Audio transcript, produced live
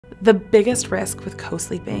The biggest risk with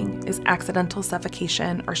co-sleeping is accidental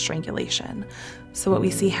suffocation or strangulation. So what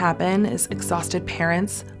we see happen is exhausted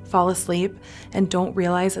parents fall asleep and don't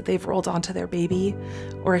realize that they've rolled onto their baby,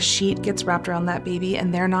 or a sheet gets wrapped around that baby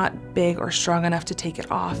and they're not big or strong enough to take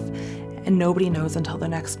it off, and nobody knows until the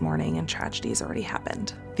next morning and tragedy's already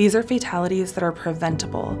happened. These are fatalities that are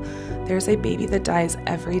preventable. There's a baby that dies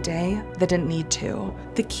every day that didn't need to.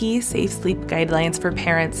 The key safe sleep guidelines for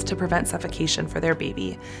parents to prevent suffocation for their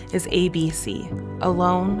baby is ABC: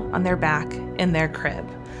 alone, on their back, in their crib.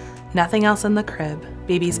 Nothing else in the crib.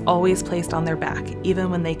 Baby's always placed on their back, even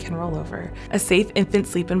when they can roll over. A safe infant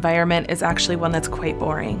sleep environment is actually one that's quite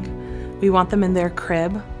boring. We want them in their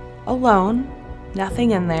crib, alone,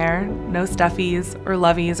 nothing in there, no stuffies or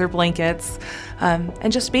loveys or blankets,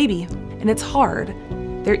 and just baby. And it's hard.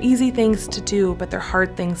 They're easy things to do, but they're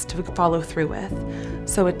hard things to follow through with.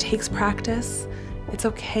 So it takes practice. It's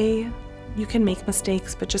okay. You can make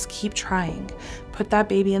mistakes, but just keep trying. Put that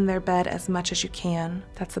baby in their bed as much as you can.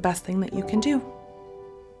 That's the best thing that you can do.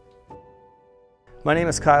 My name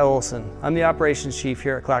is Kyle Olson. I'm the operations chief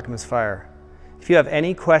here at Clackamas Fire. If you have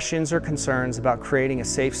any questions or concerns about creating a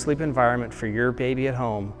safe sleep environment for your baby at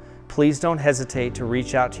home, please don't hesitate to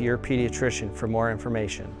reach out to your pediatrician for more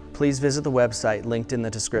information. Please visit the website linked in the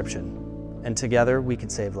description, and together we can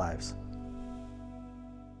save lives.